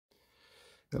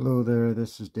Hello there,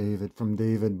 this is David from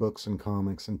David Books and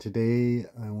Comics, and today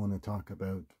I want to talk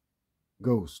about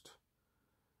Ghost.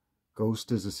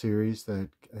 Ghost is a series that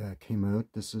came out.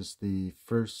 This is the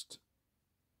first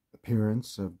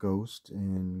appearance of Ghost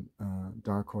in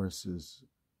Dark Horse's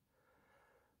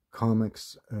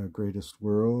Comics Greatest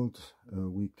World,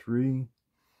 Week 3,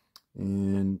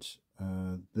 and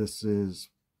this is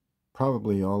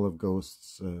probably all of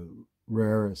Ghost's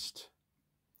rarest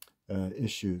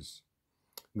issues.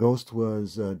 Ghost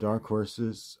was Dark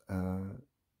Horse's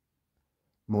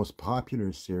most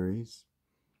popular series.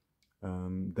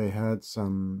 They had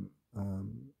some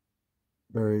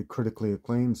very critically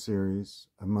acclaimed series,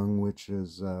 among which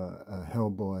is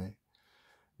Hellboy.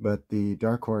 But the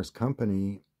Dark Horse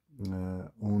Company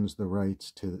owns the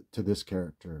rights to this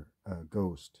character,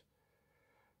 Ghost.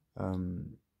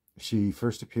 She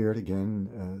first appeared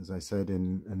again, as I said,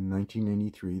 in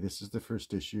 1993. This is the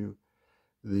first issue.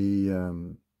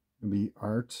 The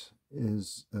art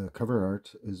is cover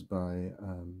art is by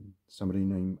somebody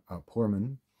named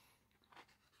Porman,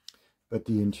 but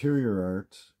the interior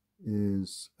art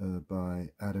is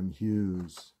by Adam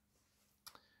Hughes.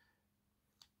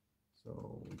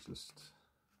 So just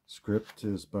script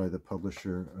is by the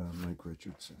publisher Mike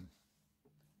Richardson.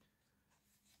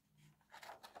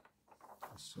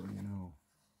 Just so you know.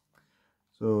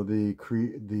 So the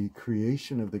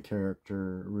creation of the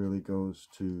character really goes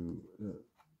to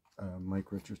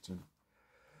Mike Richardson.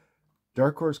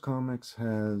 Dark Horse Comics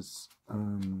has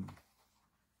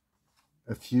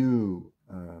a few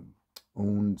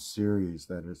owned series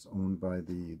that is owned by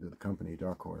the company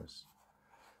Dark Horse.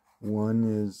 One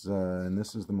is, and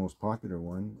this is the most popular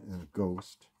one,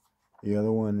 Ghost. The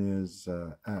other one is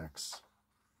Axe.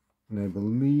 And I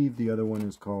believe the other one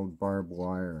is called Barbed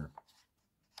Wire,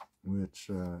 which,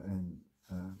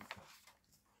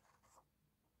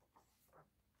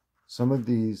 some of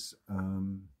these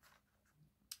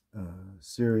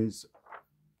series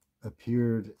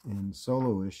appeared in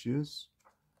solo issues,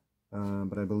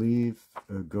 but I believe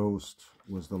Ghost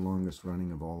was the longest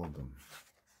running of all of them.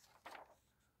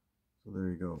 So there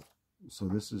you go. So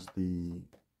this is the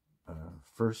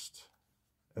first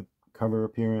cover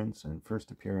appearance and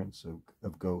first appearance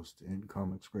of Ghost in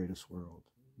Comics Greatest World.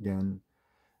 Again,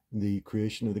 the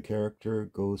creation of the character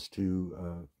goes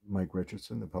to Mike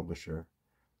Richardson, the publisher,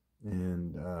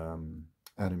 and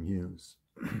Adam Hughes.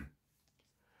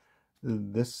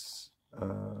 This,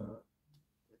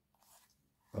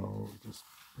 I'll just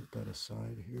put that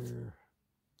aside here.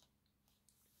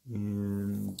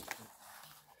 And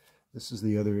this is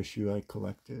the other issue I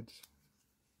collected.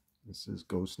 This is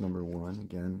Ghost #1.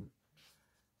 Again,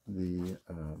 the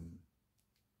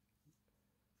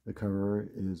cover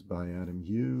is by Adam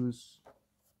Hughes.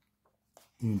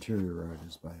 The interior art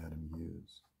is by Adam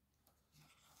Hughes.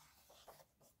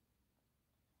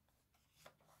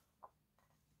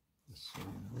 Just so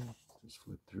you know, just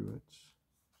flip through it.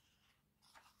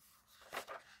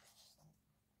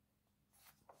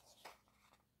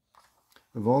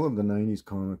 Of all of the 90s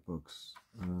comic books,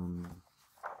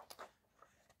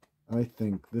 I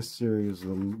think this series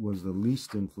was the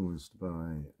least influenced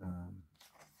by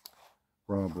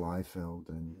Rob Liefeld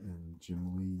and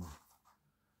Jim Lee,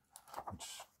 which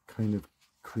kind of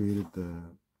created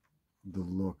the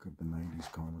look of the 90s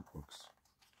comic books.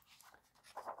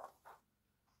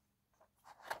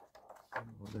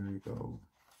 Well, there you go.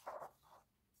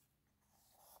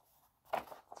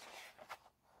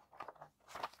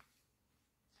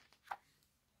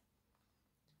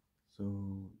 So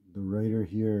the writer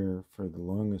here for the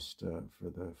longest, for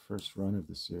the first run of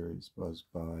the series was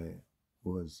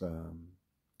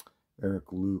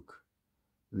Eric Luke.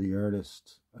 The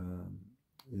artist,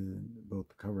 both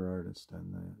the cover artist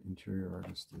and the interior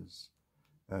artist, is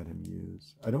Adam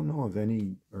Hughes. I don't know of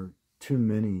any or too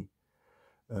many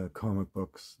comic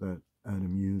books that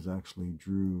Adam Hughes actually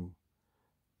drew.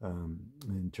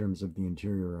 In terms of the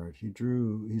interior art,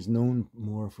 he's known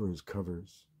more for his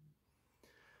covers.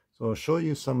 So I'll show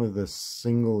you some of the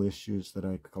single issues that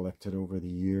I collected over the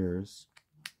years,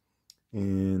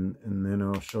 and then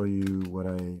I'll show you what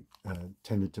I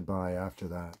tended to buy after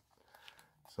that.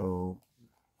 So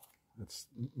that's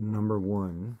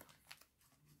 #1.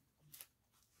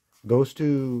 Those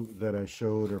two that I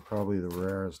showed are probably the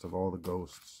rarest of all the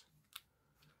Ghosts.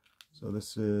 So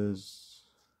this is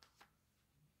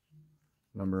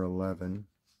 #11,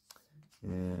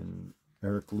 and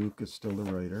Eric Luke is still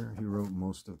the writer. He wrote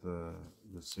most of the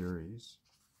series.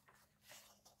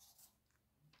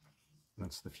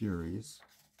 That's the Furies.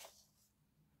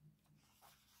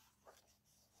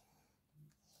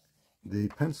 The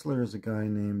penciler is a guy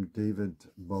named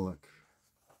David Bullock.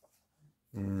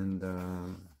 And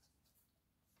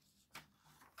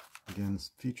again,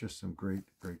 features some great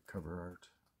cover art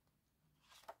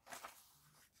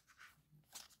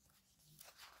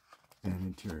and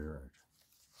interior art.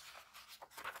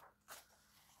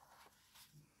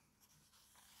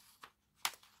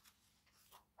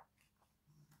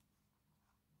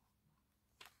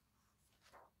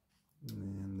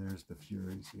 And there's the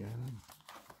Furies again.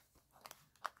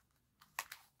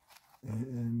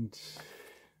 And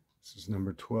this is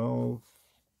number 12.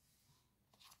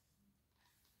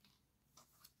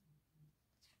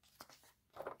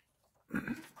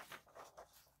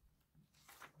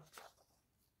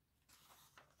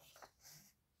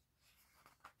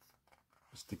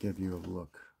 Just to give you a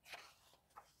look.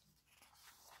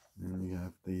 And you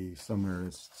have the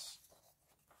summarists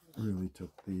really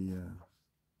took the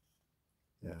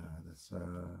yeah,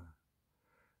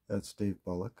 that's Dave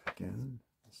Bullock again.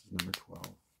 This is number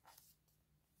 12.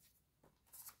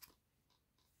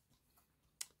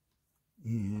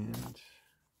 And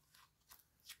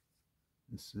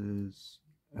this is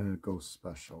a Ghost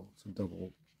Special. It's a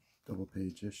double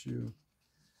page issue.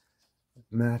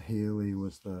 Matt Haley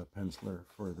was the penciler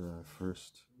for the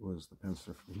first,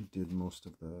 he did most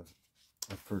of the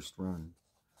first run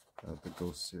of the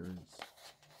Ghost series.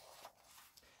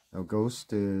 Now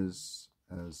Ghost is,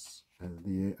 as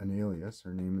an alias,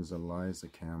 her name is Eliza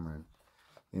Cameron.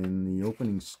 In the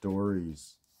opening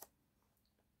stories,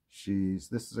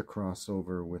 this is a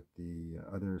crossover with the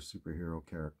other superhero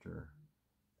character,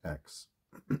 X.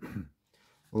 A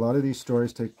lot of these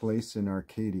stories take place in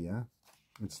Arcadia.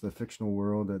 It's the fictional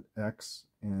world that X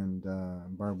and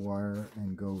Barbed Wire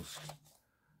and Ghost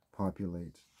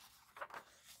populate.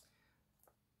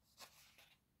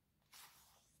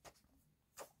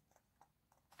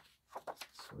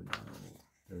 So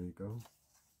there you go.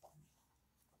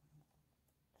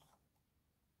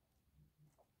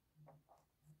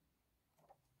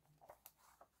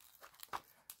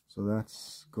 So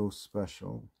that's Ghost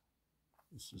Special.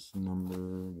 This is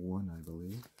number 1, I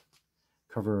believe.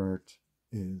 Cover art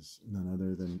is none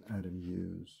other than Adam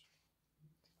Hughes.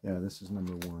 Yeah, this is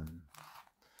number 1.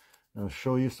 I'll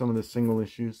show you some of the single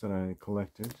issues that I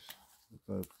collected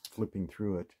without flipping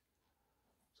through it.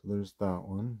 So there's that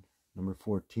one. Number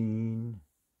 14.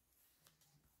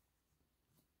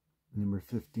 Number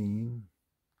 15.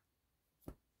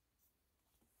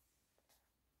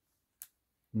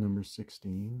 Number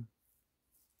 16.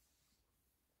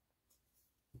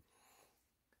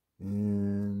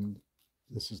 And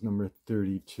this is number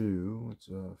 32. It's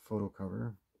a photo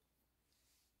cover,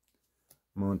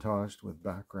 montaged with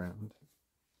background.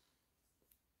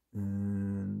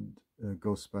 And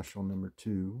Ghost Special number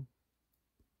 2,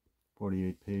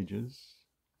 48 pages.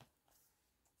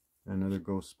 Another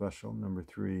Ghost Special number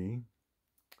 3.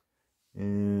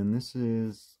 And this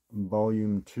is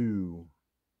volume 2.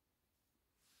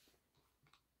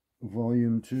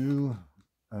 Volume 2.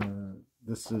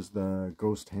 This is the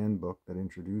Ghost Handbook that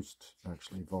introduced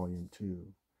actually volume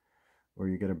 2, where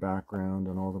you get a background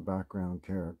on all the background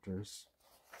characters.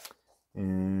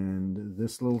 And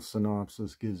this little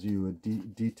synopsis gives you a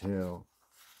detail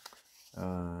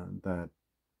that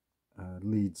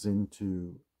leads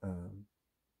into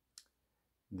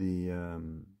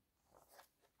the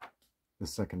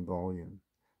second volume.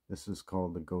 This is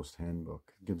called the Ghost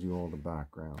Handbook. It gives you all the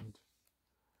background.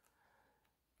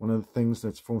 One of the things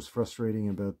that's most frustrating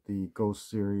about the Ghost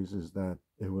series is that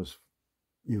it was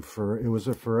a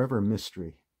forever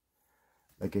mystery.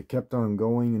 Like, it kept on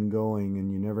going and going,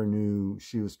 and you never knew.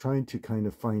 She was trying to kind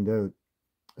of find out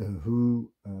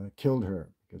who killed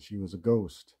her, because she was a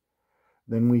ghost.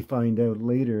 Then we find out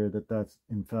later that that's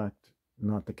in fact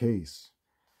not the case.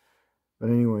 But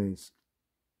anyways,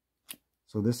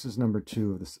 so this is number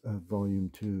 2 of this volume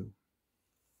 2.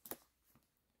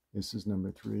 This is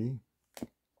number 3.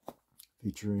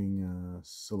 Featuring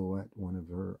Silhouette, one of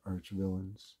her arch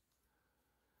villains.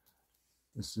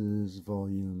 This is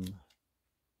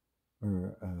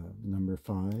number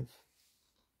 5.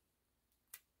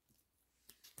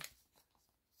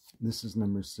 This is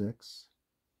number 6.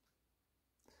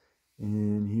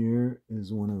 And here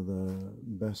is one of the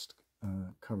best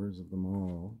covers of them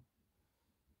all.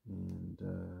 And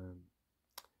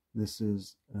this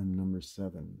is number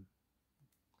 7.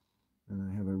 And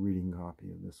I have a reading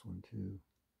copy of this one too.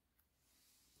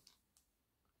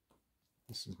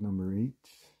 This is number 8.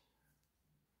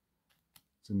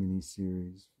 It's a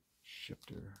mini-series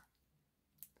shifter.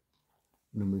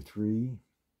 Number 3.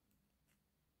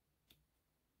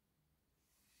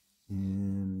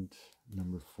 And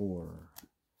number 4.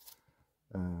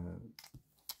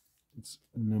 It's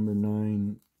number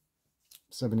 9,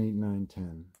 7, 8, 9,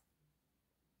 10.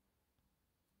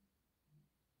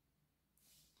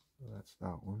 that's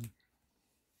that one.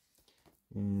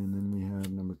 And then we have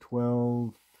number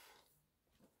 12,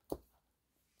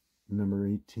 number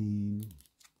 18,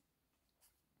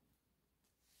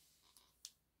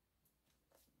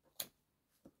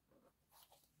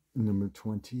 number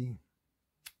 20,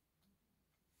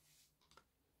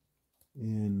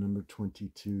 and number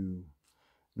 22.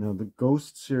 Now, the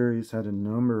Ghost series had a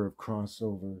number of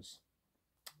crossovers,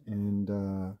 and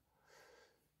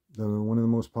one of the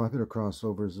most popular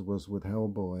crossovers was with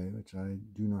Hellboy, which I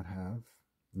do not have.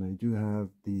 And I do have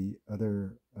the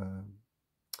other,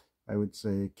 I would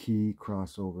say, key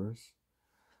crossovers.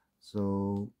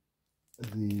 So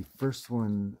the first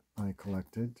one I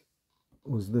collected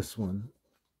was this one,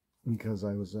 because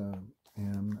I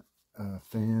am a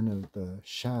fan of the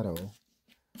Shadow.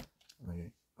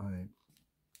 I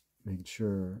made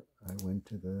sure I went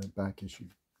to the back issue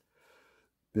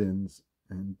bins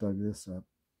and dug this up.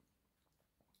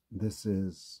 This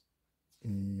is a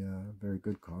very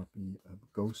good copy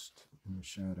of Ghost in the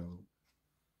Shadow,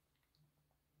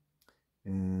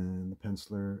 and the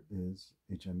penciler is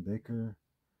H.M. Baker.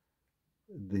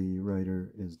 The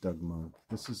writer is Doug Monk.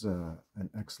 This is an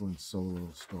excellent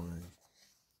solo story.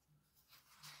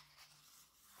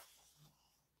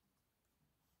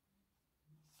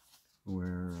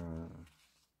 Where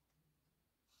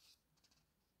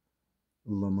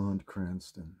Lamont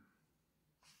Cranston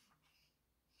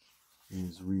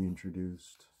is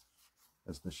reintroduced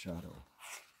as the Shadow.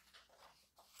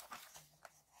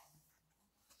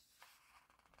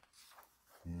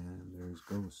 And there's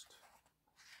Ghost.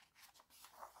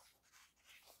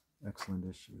 Excellent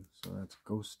issue. So that's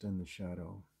Ghost in the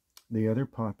Shadow. The other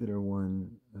popular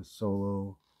one, a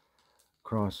solo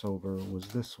crossover, was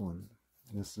this one.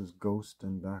 This is Ghost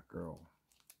and Batgirl.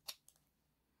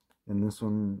 And this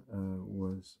one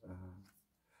was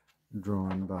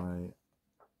drawn by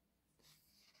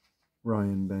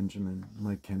Ryan Benjamin.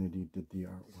 Mike Kennedy did the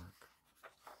artwork.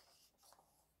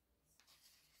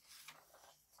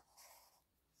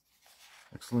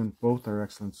 Excellent. Both are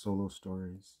excellent solo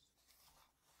stories.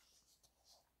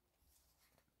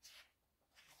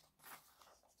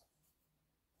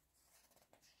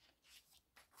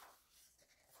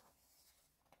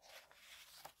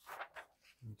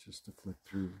 Just to flip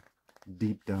through,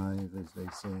 deep dive, as they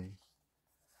say.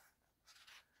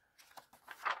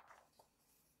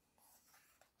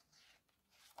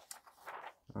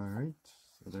 All right,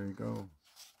 so there you go.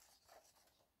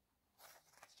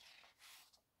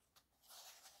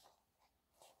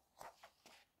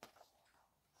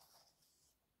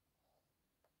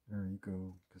 There you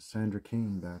go. Cassandra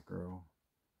Cain, Batgirl,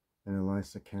 and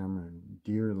Elisa Cameron,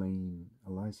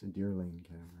 Elisa Dearlane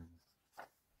Cameron.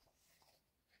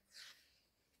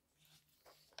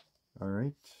 All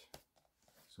right,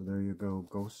 so there you go,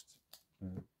 Ghost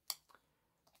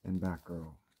and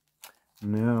Batgirl.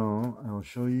 Now I'll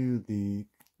show you the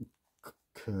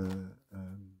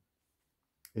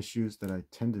issues that I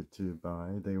tended to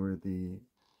buy. They were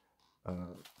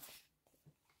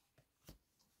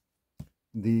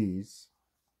these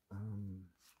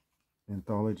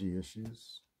anthology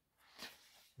issues,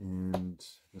 and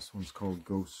this one's called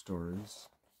Ghost Stories.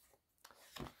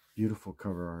 Beautiful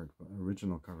cover art,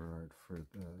 original cover art for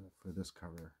this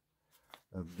cover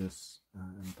of this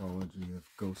anthology of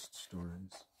ghost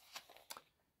stories.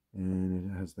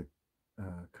 And it has the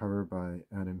cover by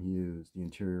Adam Hughes. The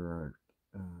interior art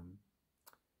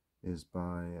is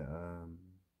by,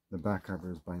 the back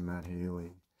cover is by Matt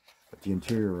Haley, but the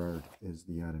interior art is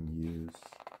the Adam Hughes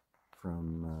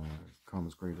from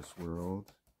Comics Greatest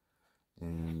World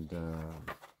and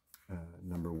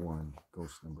number 1,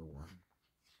 Ghost number 1.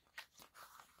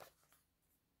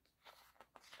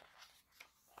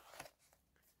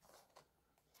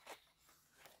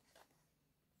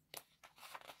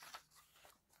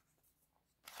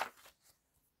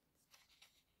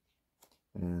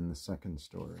 And the second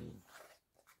story,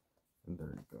 and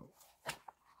there you go.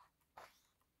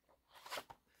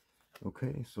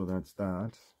 Okay, so that's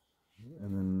that.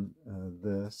 And then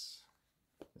this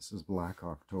is Black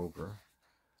October,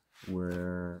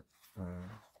 where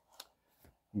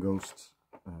Ghost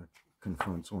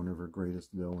confronts one of her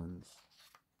greatest villains.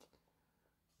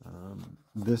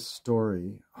 This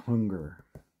story, Hunger,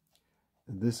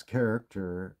 this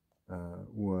character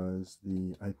was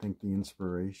I think the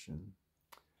inspiration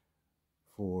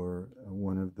for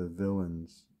one of the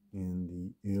villains in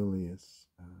the Alias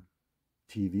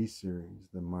TV series,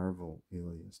 the Marvel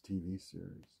Alias TV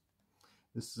series.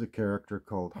 This is a character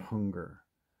called Hunger,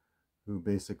 who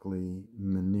basically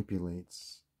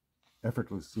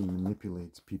effortlessly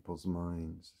manipulates people's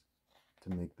minds to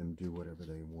make them do whatever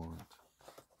they want,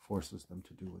 forces them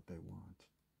to do what they want.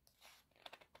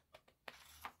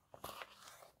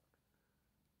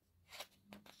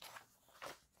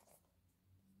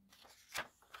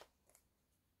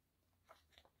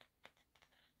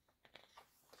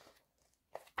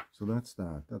 So that's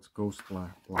that. That's Ghost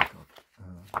Black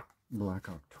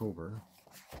October.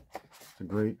 It's a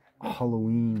great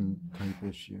Halloween type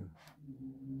issue,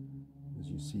 as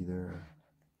you see there.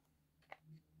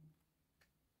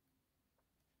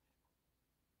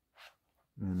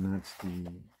 And that's the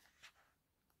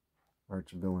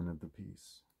arch villain of the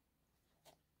piece.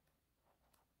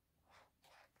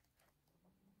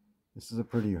 This is a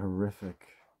pretty horrific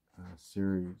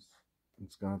series.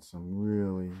 It's got some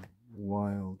really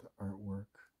wild artwork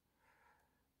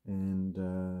and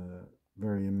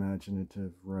very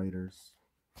imaginative writers.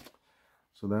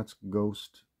 So that's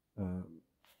Ghost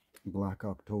Black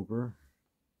October.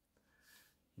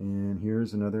 And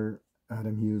here's another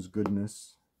Adam Hughes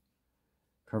goodness.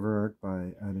 Cover art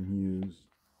by Adam Hughes.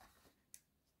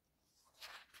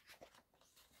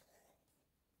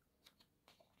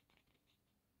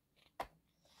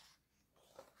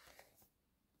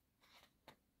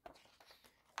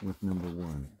 With number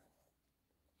 1.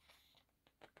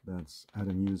 That's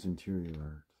Adam Hughes interior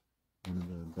art. One of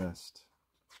the best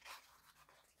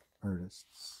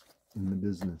artists in the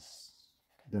business,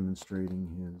 demonstrating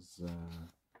his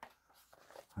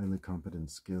highly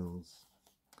competent skills.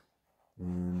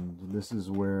 And this is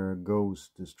where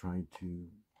Ghost is trying to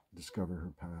discover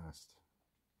her past.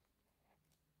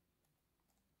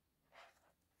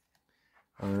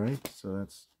 Alright, so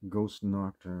that's Ghost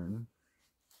Nocturne.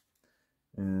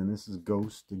 And this is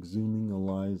Ghost Exhuming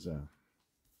Eliza.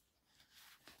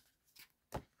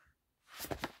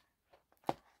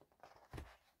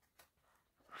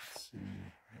 Let's see.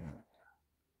 Yeah.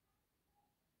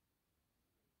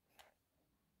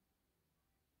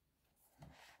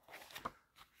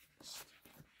 Just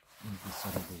move this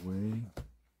out of the way.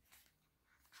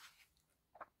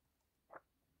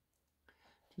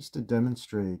 Just to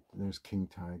demonstrate, there's King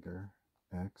Tiger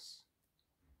X.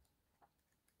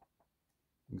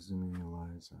 Exhuming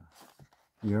Eliza.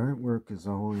 The artwork is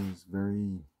always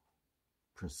very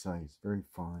precise, very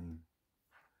fine.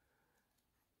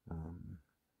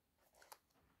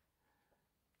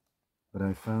 But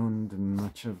I found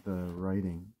much of the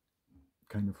writing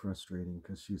kind of frustrating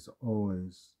because she's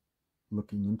always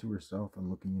looking into herself and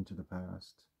looking into the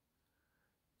past.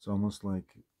 It's almost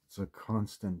like it's a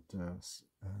constant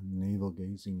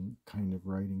navel-gazing kind of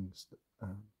writing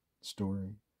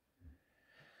story.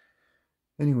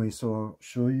 Anyway, so I'll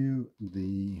show you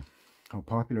how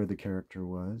popular the character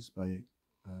was by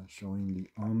showing the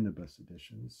omnibus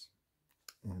editions.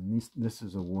 And this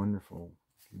is a wonderful,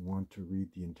 if you want to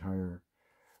read the entire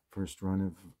first run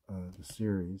of the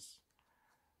series,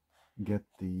 get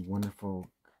the wonderful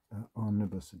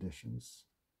omnibus editions.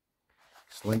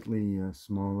 Slightly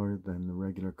smaller than the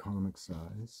regular comic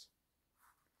size.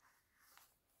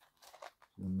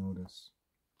 You'll notice.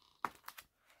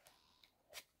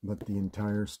 But the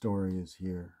entire story is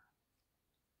here.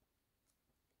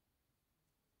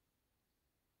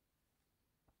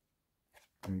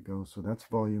 There you go. So that's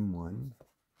volume 1.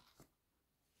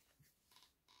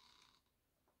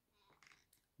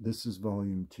 This is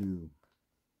volume 2.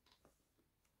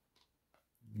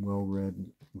 Well read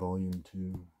volume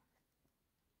 2.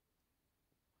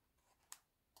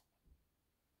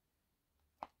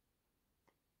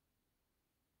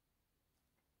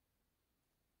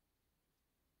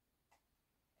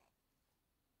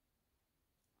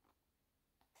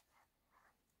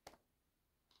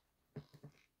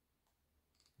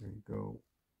 There you go.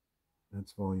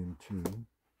 That's volume 2.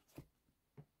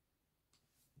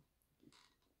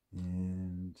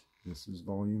 And this is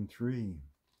volume 3.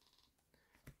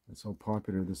 That's how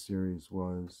popular the series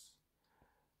was.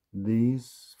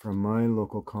 These, from my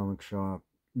local comic shop,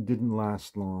 didn't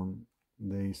last long.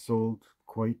 They sold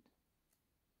quite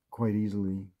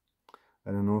easily. I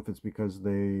don't know if it's because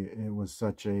it was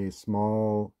such a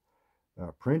small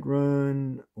print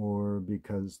run, or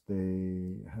because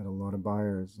they had a lot of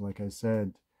buyers. Like I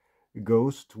said,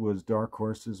 Ghost was Dark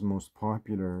Horse's most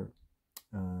popular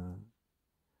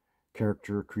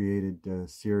character created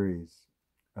series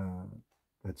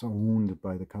that's owned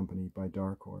by the company, by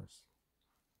Dark Horse.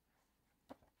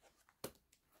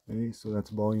 Okay, so that's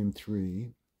volume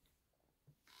 3.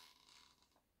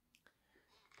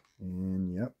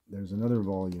 And yep, there's another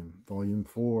volume, volume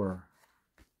 4.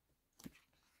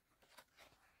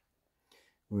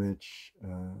 Which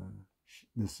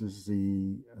this is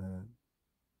the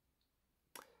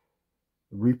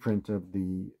reprint of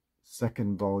the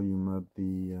second volume of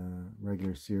the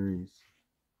regular series.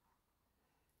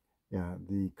 Yeah,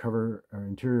 the cover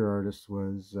interior artist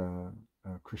was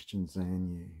Christian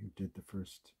Zanier, who did the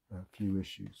first few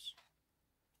issues.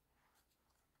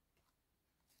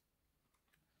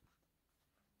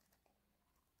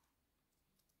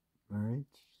 All right,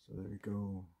 So there you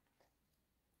go.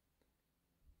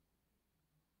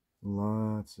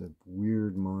 Lots of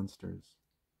weird monsters.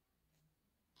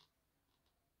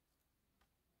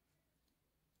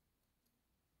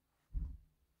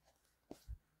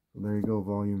 So there you go,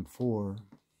 volume 4.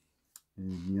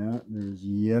 And yeah, there's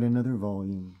yet another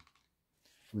volume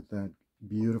with that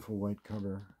beautiful white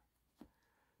cover.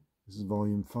 This is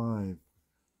volume 5.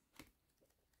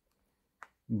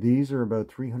 These are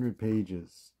about 300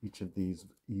 pages, each of these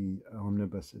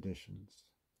omnibus editions.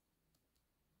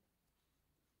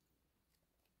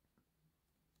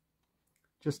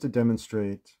 Just to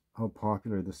demonstrate how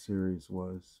popular the series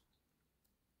was.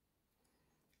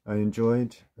 I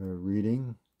enjoyed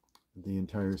reading the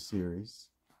entire series,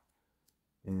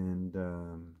 and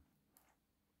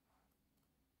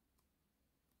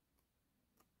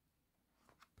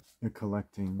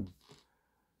collecting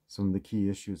some of the key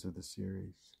issues of the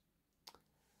series.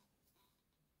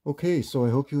 Okay, so I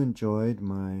hope you enjoyed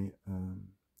my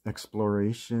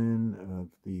exploration of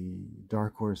the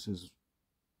Dark Horse's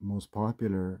most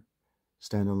popular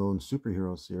standalone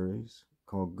superhero series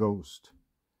called Ghost,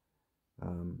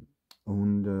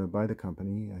 owned by the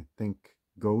company. I think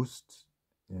Ghost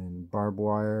and Barbed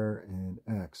Wire and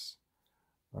X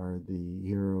are the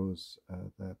heroes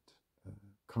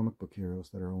comic book heroes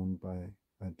that are owned by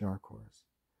Dark Horse.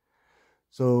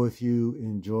 So if you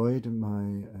enjoyed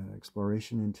my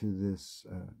exploration into this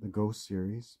the Ghost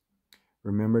series,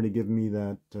 remember to give me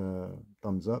that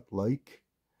thumbs up, like,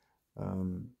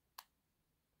 and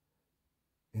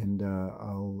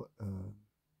I'll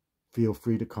feel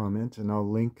free to comment, and I'll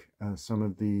link some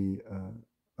of the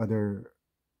other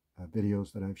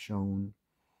videos that I've shown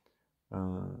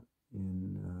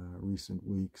in recent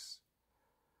weeks.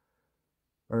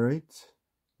 All right,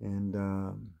 and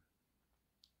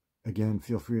again,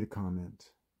 feel free to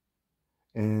comment,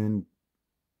 and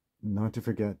not to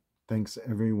forget, thanks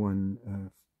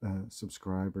everyone,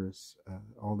 subscribers,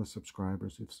 all the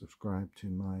subscribers who've subscribed to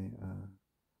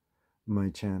my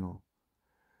channel.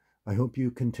 I hope you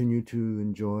continue to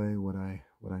enjoy what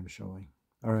I'm showing.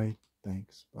 All right,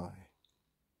 thanks. Bye.